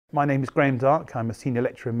My name is Graham Dark. I'm a Senior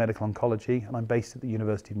Lecturer in Medical Oncology and I'm based at the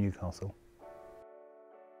University of Newcastle.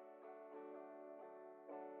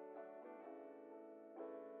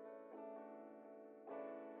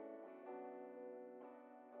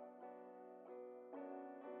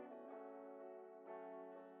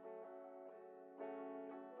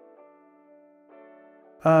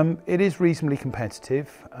 It is reasonably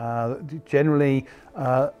competitive. Generally,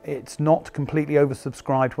 it's not completely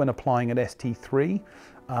oversubscribed when applying at ST3.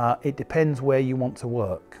 It depends where you want to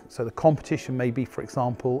work. So the competition may be, for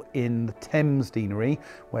example, in the Thames Deanery,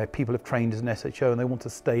 where people have trained as an SHO and they want to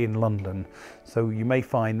stay in London. So you may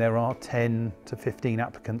find there are 10 to 15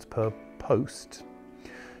 applicants per post.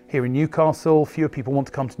 Here in Newcastle, fewer people want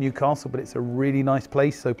to come to Newcastle, but it's a really nice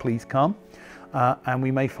place, so please come. And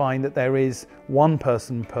we may find that there is one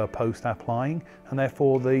person per post applying, and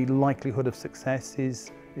therefore the likelihood of success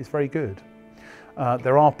is very good.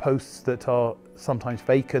 There are posts that are sometimes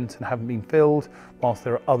vacant and haven't been filled, whilst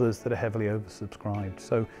there are others that are heavily oversubscribed.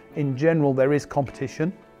 So in general, there is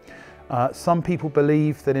competition. Some people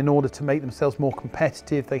believe that in order to make themselves more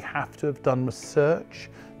competitive, they have to have done research.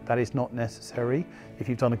 That is not necessary. If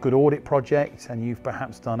you've done a good audit project and you've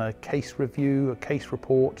perhaps done a case review, a case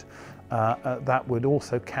report, that would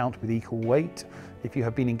also count with equal weight. If you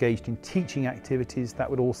have been engaged in teaching activities, that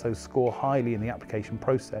would also score highly in the application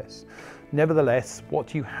process. Nevertheless,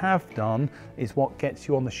 what you have done is what gets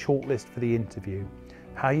you on the shortlist for the interview.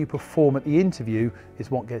 How you perform at the interview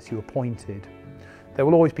is what gets you appointed. There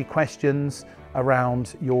will always be questions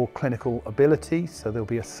around your clinical ability, so there'll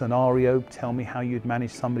be a scenario, tell me how you'd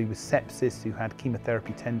manage somebody with sepsis who had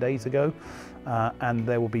chemotherapy 10 days ago, and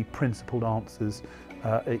there will be principled answers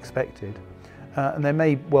expected. And there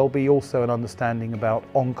may well be also an understanding about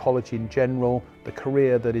oncology in general, the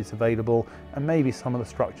career that is available, and maybe some of the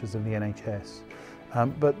structures of the NHS.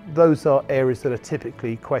 But those are areas that are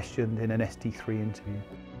typically questioned in an ST3 interview.